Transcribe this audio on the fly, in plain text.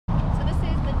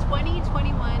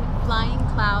Flying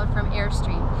Cloud from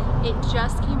Airstream. It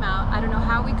just came out. I don't know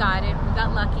how we got it. We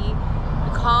got lucky.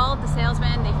 We called the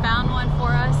salesman, they found one for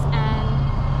us,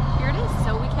 and here it is.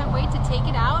 So we can't wait to take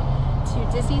it out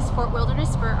to Disney's Fort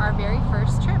Wilderness for our very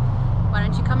first trip. Why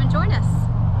don't you come and join us?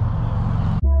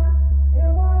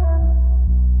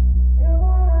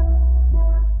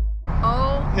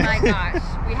 Oh my gosh,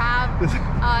 we have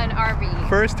an RV.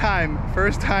 First time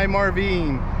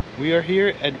RVing. We are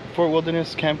here at Fort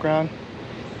Wilderness Campground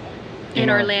in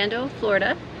Orlando,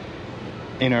 Florida.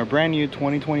 In our brand new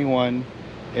 2021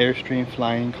 Airstream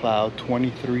Flying Cloud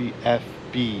 23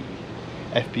 FB.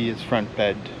 FB is front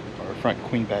bed, or front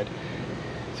queen bed.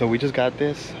 So we just got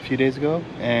this a few days ago,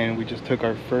 and we just took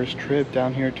our first trip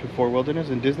down here to Fort Wilderness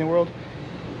in Disney World,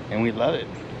 and we love it.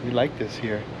 We like this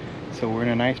here. So we're in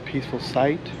a nice peaceful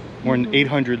site. We're in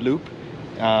 800 loop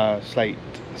site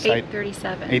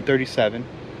 837. 837.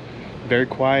 Very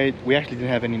quiet. We actually didn't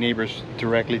have any neighbors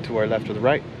directly to our left or the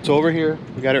right. So over here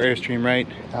we got our Airstream, right?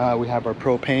 We have our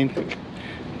propane,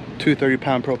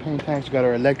 230-pound propane tanks. We got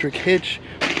our electric hitch.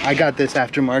 I got this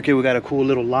aftermarket. We got a cool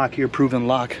little lock here, proven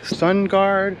lock. Sun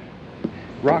guard,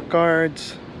 rock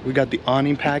guards. We got the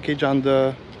awning package on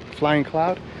the Flying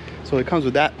Cloud. So it comes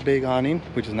with that big awning,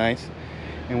 which is nice.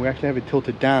 And we actually have it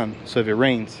tilted down, so if it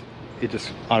rains, it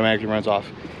just automatically runs off.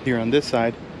 Here on this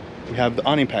side, we have the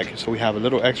awning package. So we have a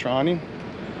little extra awning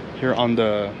here on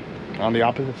the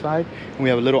opposite side, and we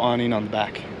have a little awning on the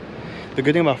back. The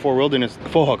good thing about Fort Wilderness,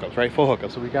 full hookups, right? Full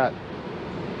hookups. So we got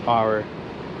our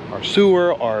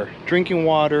sewer, our drinking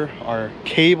water, our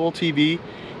cable TV,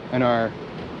 and our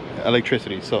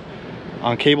electricity. So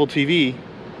on cable TV,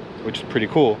 which is pretty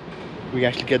cool, we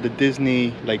actually get the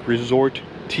Disney like resort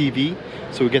TV.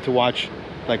 So we get to watch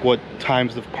like what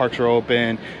times the parks are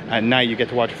open. At night you get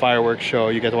to watch fireworks show,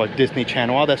 you get to watch Disney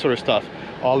Channel, all that sort of stuff,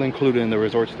 all included in the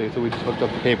resort stay. So we just hooked up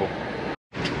the cable.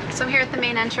 So here at the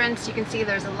main entrance, you can see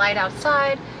there's a light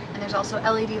outside, and there's also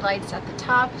LED lights at the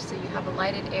top, so you have a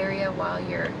lighted area while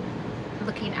you're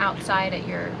looking outside at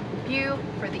your view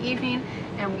for the evening.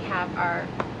 And we have our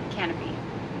canopy.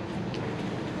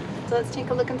 So let's take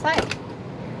a look inside.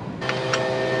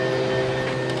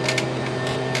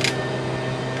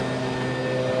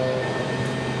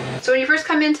 So when you first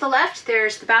come in to the left,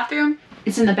 there's the bathroom.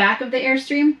 It's in the back of the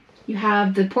Airstream. You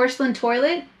have the porcelain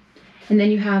toilet, and then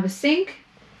you have a sink.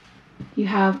 You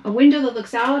have a window that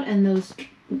looks out, and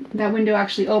that window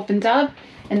actually opens up,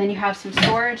 and then you have some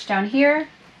storage down here.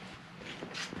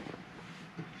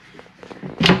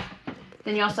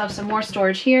 Then you also have some more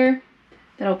storage here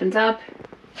that opens up.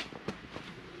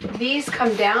 These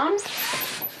come down.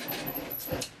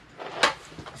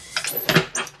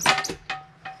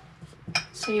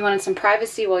 So you wanted some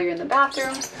privacy while you're in the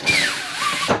bathroom.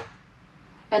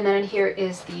 And then here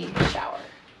is the shower.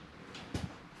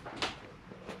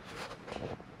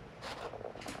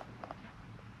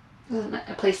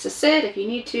 A place to sit if you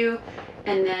need to,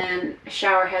 and then a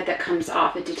shower head that comes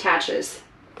off, it detaches.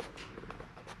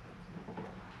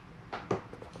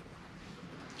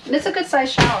 And it's a good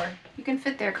sized shower. You can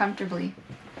fit there comfortably.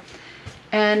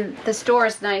 And this door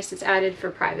is nice, it's added for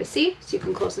privacy, so you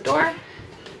can close the door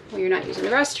when you're not using the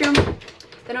restroom.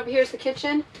 Then over here is the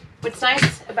kitchen. What's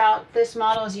nice about this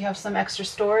model is you have some extra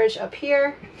storage up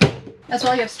here. As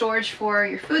well, you have storage for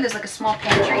your food. There's like a small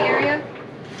pantry area.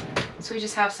 So we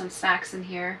just have some snacks in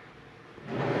here.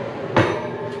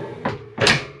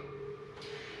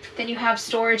 Then you have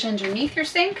storage underneath your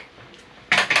sink.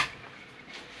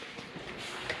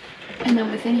 And then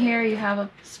within here you have a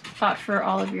spot for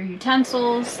all of your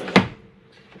utensils.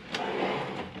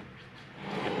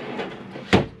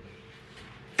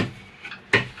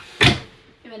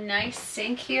 A nice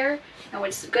sink here. And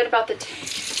what's good about the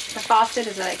faucet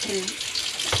is that it can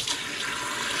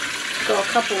go a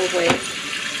couple of ways.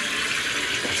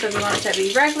 So if you want it to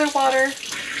be regular water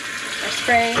or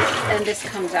spray, and this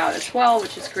comes out as well,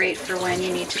 which is great for when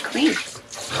you need to clean.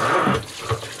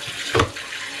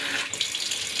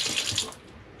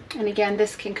 And again,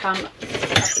 this can come up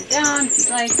and down if you'd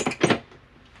like.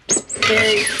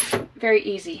 Very, very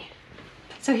easy.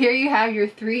 So here you have your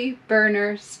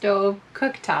 3-burner stove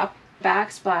cooktop,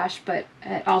 backsplash, but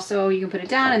also you can put it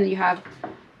down, and then you have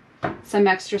some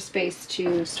extra space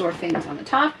to store things on the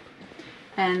top.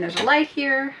 And there's a light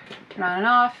here, turn on and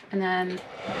off, and then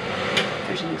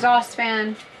there's an exhaust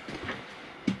fan.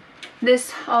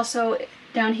 This also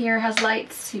down here has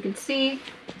lights, you can see.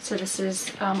 So this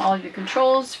is all of your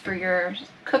controls for your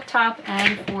cooktop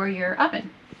and for your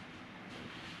oven.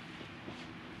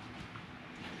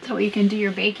 So you can do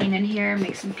your baking in here,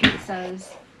 make some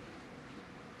pizzas.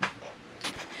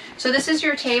 So this is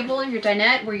your table, your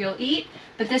dinette where you'll eat,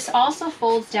 but this also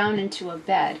folds down into a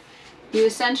bed. You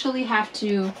essentially have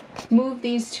to move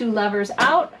these two levers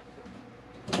out.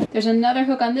 There's another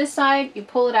hook on this side, you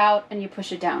pull it out and you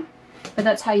push it down. But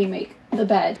that's how you make the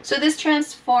bed. So this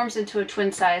transforms into a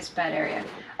twin size bed area.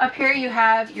 Up here you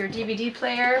have your DVD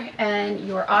player and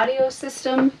your audio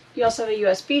system. You also have a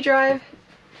USB drive.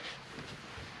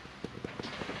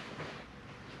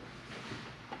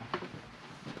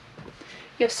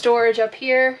 You have storage up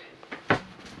here.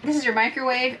 This is your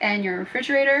microwave and your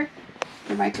refrigerator.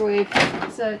 Your microwave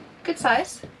is a good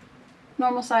size,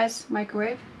 normal size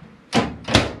microwave.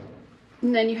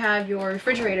 And then you have your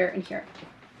refrigerator in here.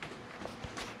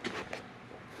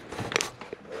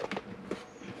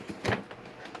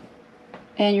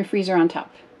 And your freezer on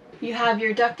top. You have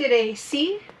your ducted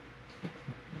AC.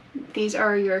 These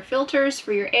are your filters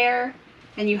for your air.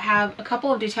 And you have a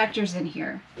couple of detectors in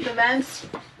here. The vents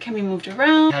can be moved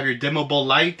around. You have your dimmable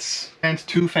lights and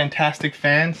two fantastic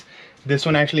fans. This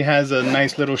one actually has a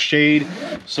nice little shade,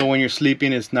 so when you're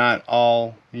sleeping it's not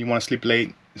all, you want to sleep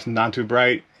late, it's not too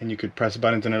bright, and you could press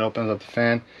buttons and it opens up the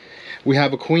fan. We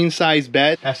have a queen size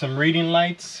bed, has some reading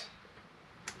lights,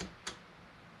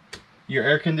 your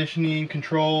air conditioning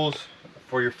controls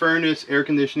for your furnace, air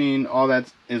conditioning, all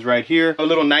that is right here. A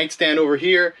little nightstand over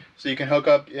here so you can hook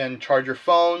up and charge your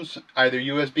phones, either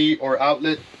USB or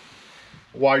outlet,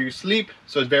 while you sleep.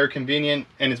 So it's very convenient,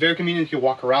 and it's very convenient if you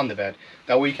walk around the bed.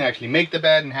 That way you can actually make the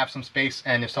bed and have some space,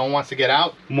 and if someone wants to get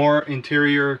out, more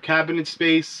interior cabinet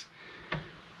space.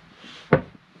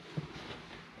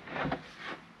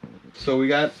 So we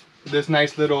got this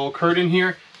nice little curtain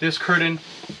here. This curtain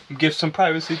gives some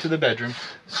privacy to the bedroom,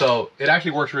 so it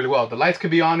actually works really well. The lights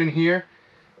could be on in here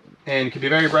and it could be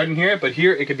very bright in here, but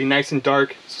here it could be nice and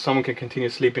dark so someone can continue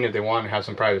sleeping if they want and have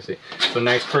some privacy. So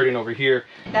nice curtain over here.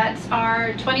 That's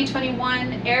our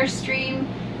 2021 Airstream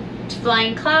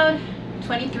Flying Cloud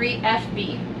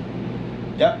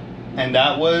 23FB. Yep, and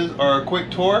that was our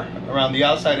quick tour around the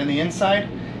outside and the inside.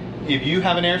 If you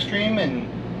have an Airstream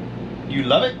and you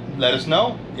love it, let us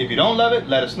know. If you don't love it,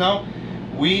 let us know.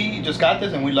 We just got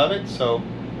this and we love it, so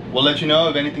we'll let you know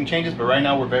if anything changes, but right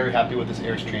now we're very happy with this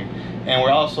Airstream. And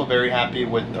we're also very happy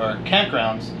with our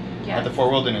campgrounds at the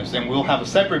Fort Wilderness, and we'll have a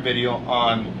separate video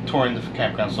on touring the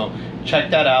campground, so check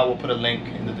that out. We'll put a link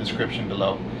in the description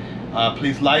below.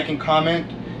 Please like and comment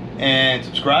and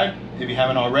subscribe if you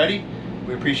haven't already.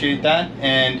 We appreciate that,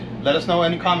 and let us know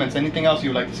any comments, anything else you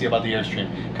would like to see about the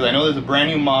Airstream, because I know there's a brand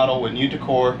new model with new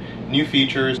decor, new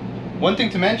features. One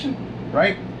thing to mention,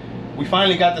 right? We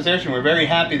finally got this Airstream. We're very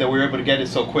happy that we were able to get it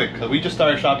so quick, because we just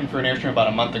started shopping for an Airstream about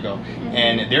a month ago,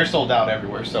 and they're sold out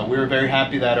everywhere. So we were very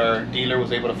happy that our dealer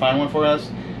was able to find one for us,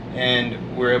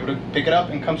 and we were able to pick it up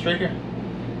and come straight here.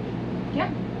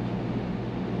 Yeah.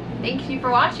 Thank you for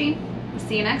watching. We'll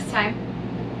see you next time.